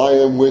 "Lo, I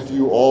am with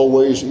you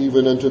always,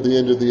 even unto the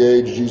end of the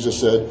age," Jesus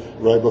said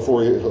right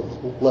before He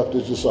left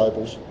His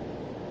disciples.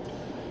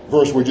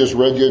 Verse we just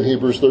read you in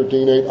Hebrews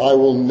 13:8, "I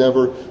will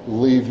never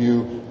leave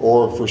you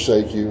or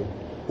forsake you."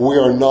 We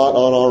are not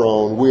on our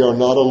own. We are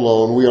not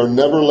alone. We are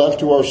never left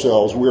to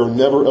ourselves. We are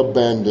never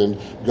abandoned.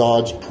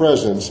 God's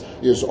presence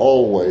is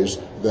always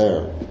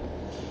there.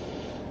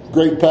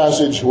 Great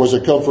passage, was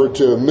a comfort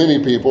to many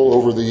people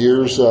over the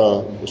years.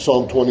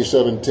 Psalm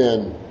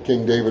 27:10,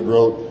 King David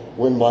wrote,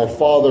 "When my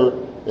father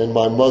and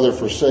my mother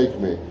forsake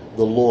me,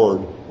 the Lord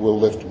will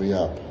lift me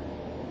up."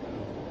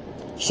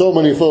 So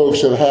many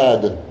folks have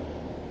had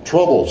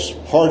troubles,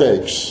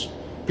 heartaches.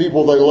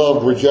 People they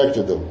loved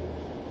rejected them.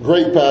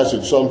 Great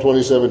passage, Psalm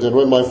 27:10,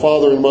 "When my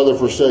father and mother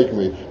forsake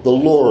me, the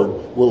Lord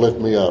will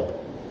lift me up."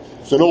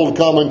 It's an old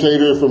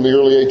commentator from the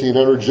early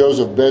 1800s,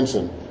 Joseph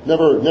Benson.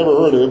 Never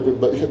heard of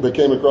it, but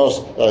came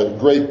across a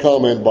great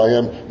comment by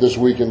him this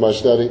week in my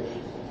study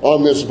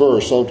on this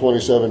verse, Psalm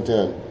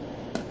 27:10.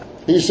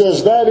 He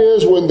says, "That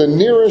is when the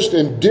nearest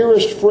and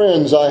dearest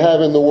friends I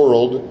have in the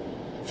world,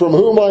 from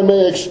whom I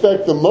may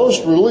expect the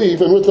most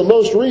relief and with the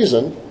most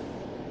reason,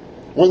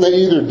 when they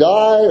either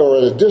die or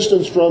at a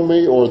distance from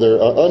me, or they're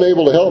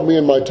unable to help me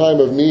in my time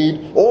of need,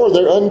 or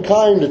they're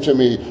unkind to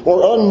me,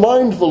 or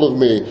unmindful of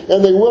me,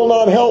 and they will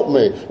not help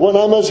me, when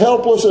I'm as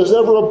helpless as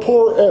ever a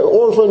poor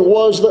orphan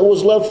was that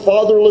was left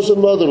fatherless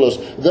and motherless,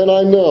 then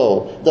I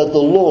know that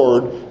the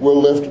Lord will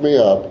lift me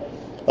up,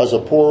 as a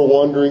poor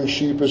wandering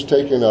sheep is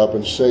taken up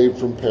and saved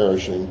from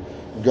perishing."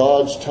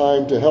 God's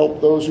time to help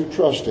those who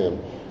trust Him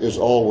is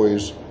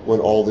always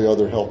when all the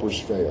other helpers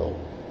fail.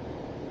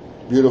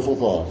 Beautiful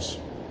thoughts.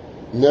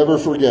 Never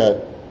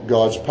forget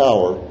God's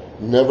power.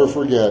 Never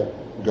forget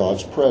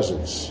God's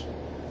presence.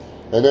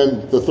 And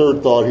then the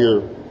third thought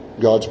here,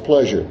 God's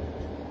pleasure.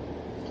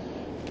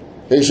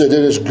 He said,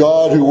 "It is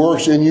God who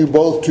works in you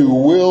both to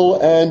will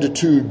and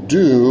to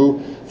do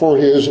for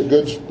His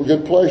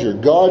good pleasure."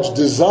 God's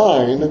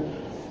design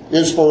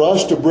is for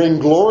us to bring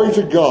glory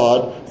to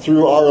God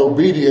through our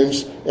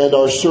obedience and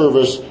our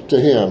service to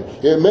Him.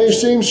 It may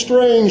seem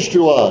strange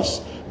to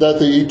us that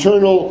the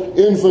eternal,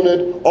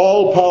 infinite,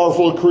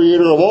 all-powerful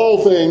Creator of all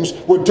things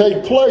would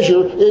take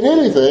pleasure in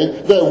anything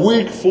that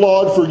weak,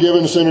 flawed,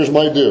 forgiven sinners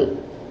might do.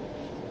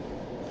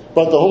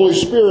 But the Holy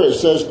Spirit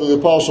says to the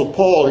Apostle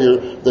Paul here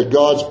that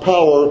God's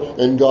power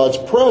and God's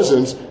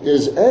presence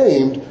is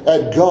aimed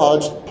at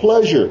God's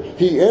pleasure.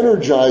 He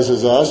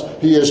energizes us.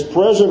 He is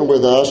present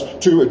with us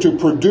to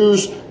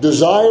produce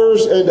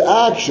desires and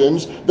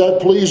actions that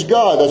please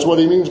God. That's what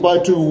he means by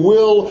to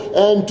will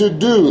and to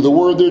do. The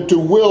word there, to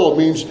will,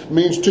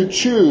 means to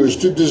choose,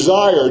 to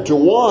desire, to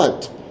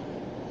want.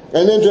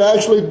 And then to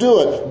actually do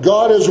it.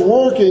 God is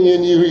working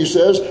in you, he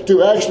says,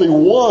 to actually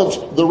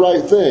want the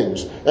right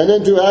things. And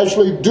then to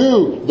actually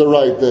do the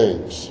right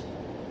things.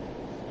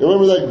 You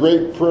remember that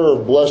great prayer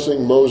of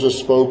blessing Moses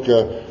spoke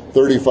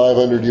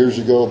 3,500 years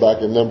ago,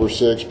 back in number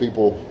 6?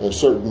 People,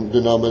 certain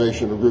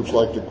denominational groups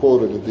like to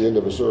quote it at the end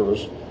of a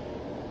service.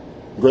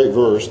 Great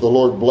verse. "The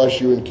Lord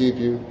bless you and keep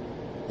you.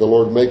 The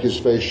Lord make His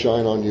face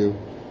shine on you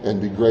and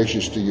be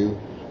gracious to you.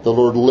 The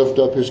Lord lift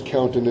up His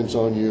countenance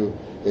on you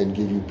and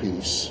give you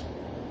peace."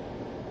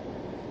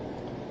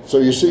 So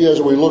you see, as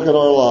we look at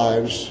our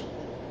lives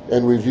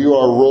and review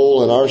our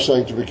role in our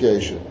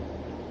sanctification,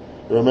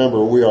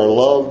 remember, we are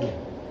loved,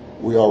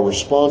 we are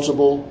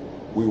responsible,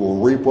 we will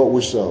reap what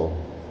we sow.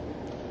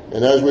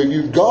 And as we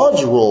view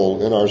God's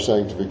role in our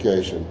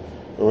sanctification,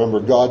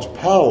 remember, God's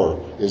power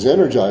is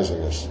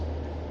energizing us.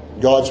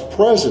 God's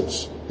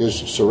presence is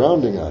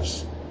surrounding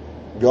us.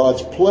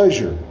 God's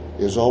pleasure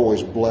is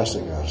always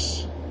blessing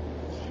us.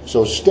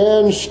 So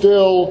stand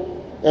still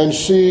and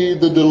see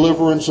the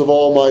deliverance of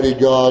Almighty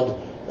God,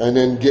 and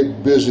then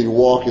get busy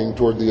walking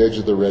toward the edge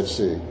of the Red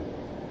Sea.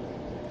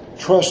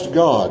 Trust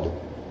God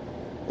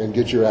and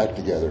get your act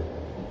together.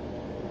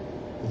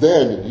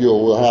 Then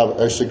you'll have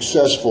a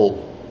successful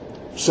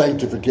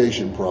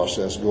sanctification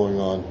process going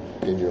on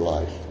in your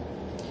life.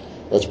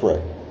 Let's pray.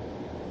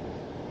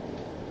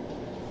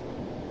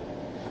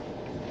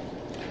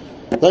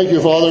 Thank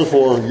you, Father,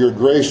 for your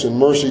grace and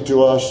mercy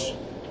to us.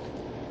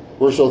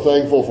 We're so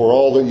thankful for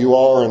all that you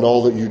are and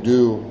all that you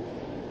do.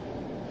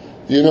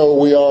 You know,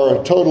 we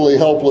are totally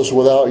helpless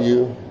without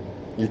you.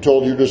 You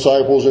told your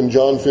disciples in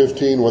John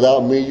 15,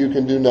 "Without me you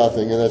can do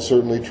nothing," and that's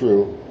certainly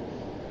true.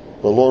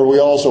 But Lord, we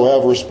also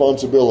have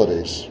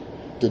responsibilities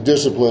to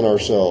discipline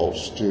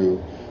ourselves, to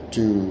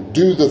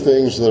do the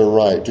things that are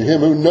right. To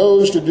him who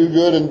knows to do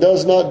good and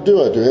does not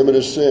do it, to him it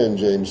is sin,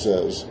 James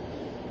says.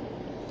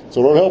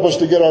 So Lord, help us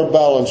to get our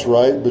balance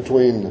right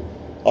between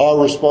our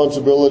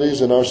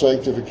responsibilities in our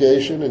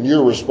sanctification and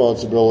your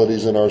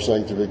responsibilities in our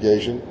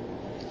sanctification.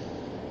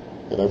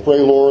 And I pray,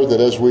 Lord, that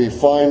as we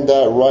find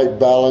that right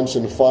balance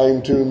and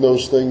fine-tune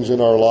those things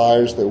in our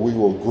lives, that we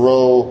will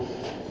grow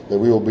that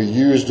we will be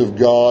used of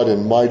God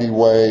in mighty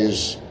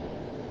ways,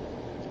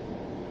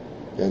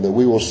 and that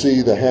we will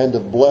see the hand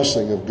of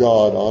blessing of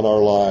God on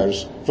our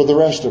lives for the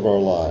rest of our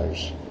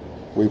lives.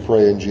 We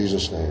pray in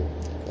Jesus' name.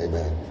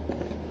 Amen.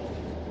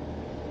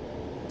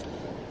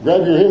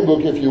 Grab your hymn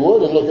book, if you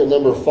would, and look at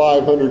number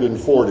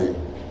 540.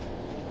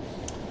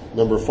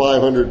 Number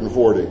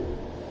 540.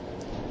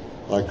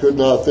 I could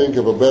not think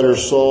of a better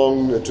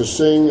song to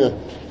sing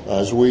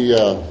as we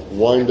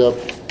wind up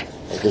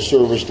the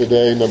service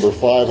today. Number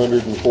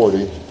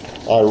 540,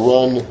 I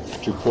Run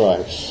to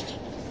Christ.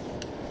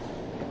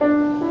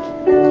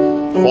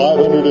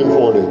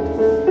 540.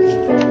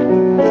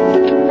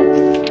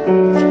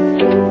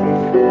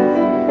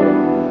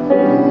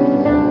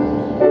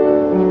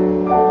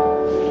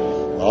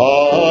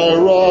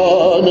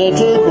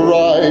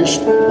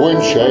 When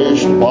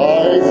chased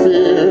by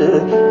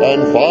fear,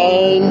 and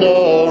find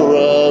a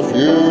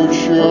refuge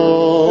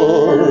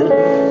sure.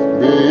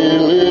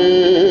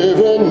 Believe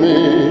in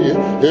me,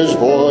 His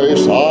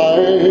voice I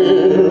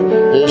hear,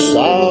 His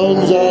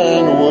sounds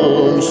and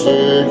wounds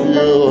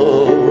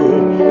secure.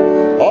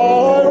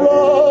 I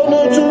run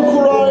to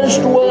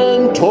Christ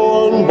when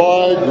torn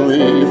by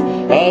grief,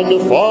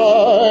 and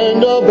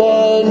find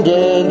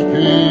abundant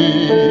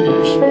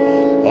peace.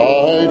 I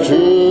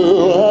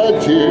too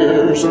had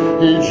tears,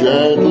 He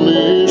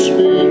gently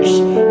speaks,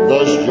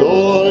 thus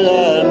joy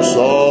and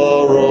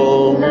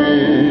sorrow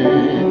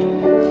meet.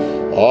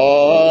 I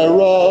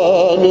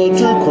run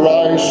to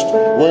Christ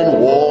when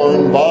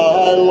worn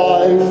by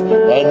life,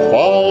 and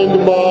find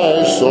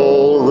my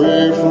soul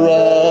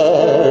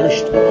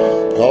refreshed.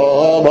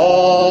 Come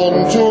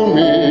unto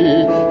me,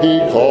 He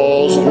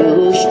calls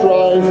through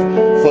strife,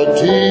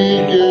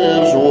 fatigue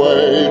gives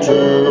way to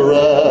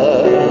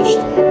rest. I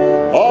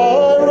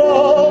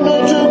run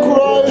to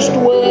Christ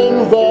when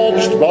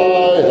vexed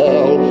by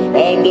hell,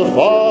 and to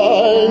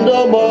find a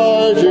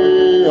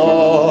mighty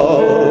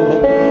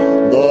arm.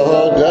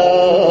 The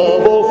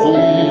devil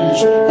flees,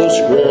 the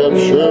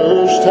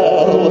scriptures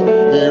tell,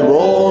 he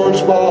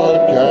roars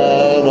but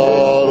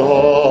cannot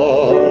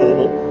harm.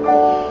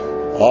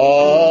 I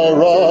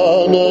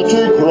run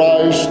to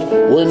Christ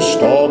when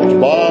stalked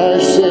by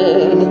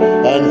sin,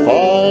 and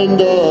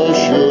find a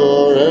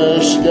sure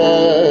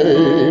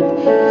escape.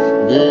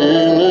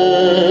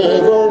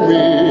 Deliver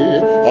me,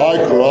 I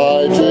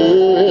cry to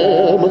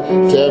Him,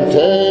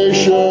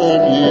 temptation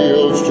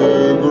yields to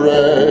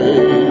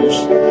grace.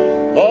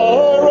 I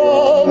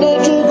run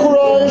to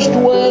Christ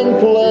when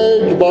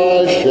plagued by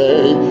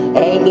shame,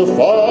 and to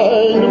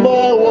find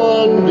my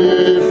one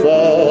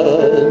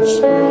defense.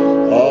 I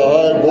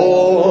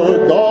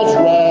bore God's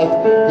wrath,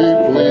 He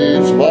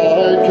pleads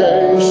my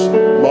case,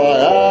 my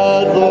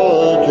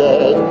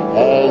advocate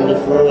and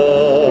friend.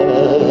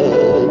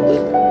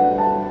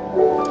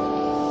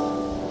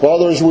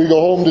 Father, as we go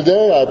home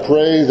today, I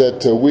pray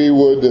that we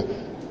would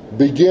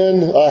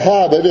begin a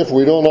habit, if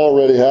we don't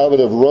already have it,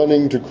 of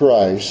running to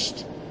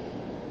Christ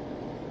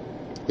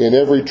in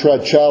every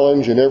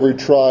challenge, in every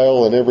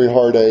trial, in every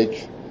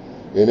heartache,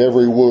 in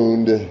every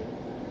wound.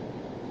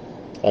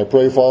 I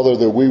pray, Father,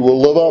 that we will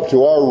live up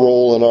to our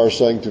role in our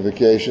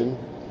sanctification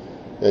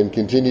and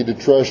continue to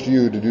trust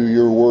You to do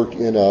Your work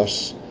in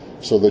us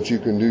so that You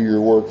can do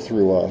Your work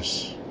through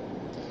us.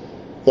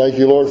 Thank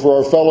You, Lord, for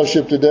our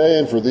fellowship today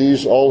and for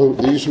these who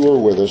are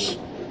with us.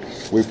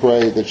 We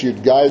pray that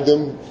You'd guide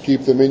them,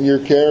 keep them in Your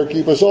care,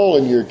 keep us all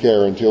in Your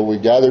care until we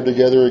gather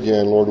together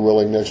again, Lord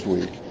willing, next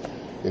week.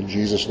 In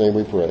Jesus' name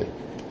we pray.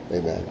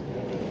 Amen.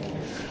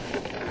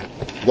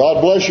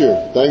 God bless you.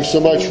 Thanks so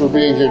much for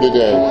being here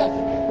today.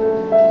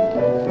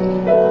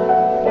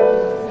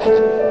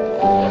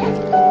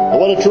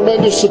 What a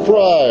tremendous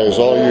surprise,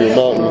 all you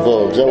mountain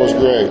folks. That was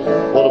great.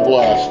 What a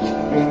blast.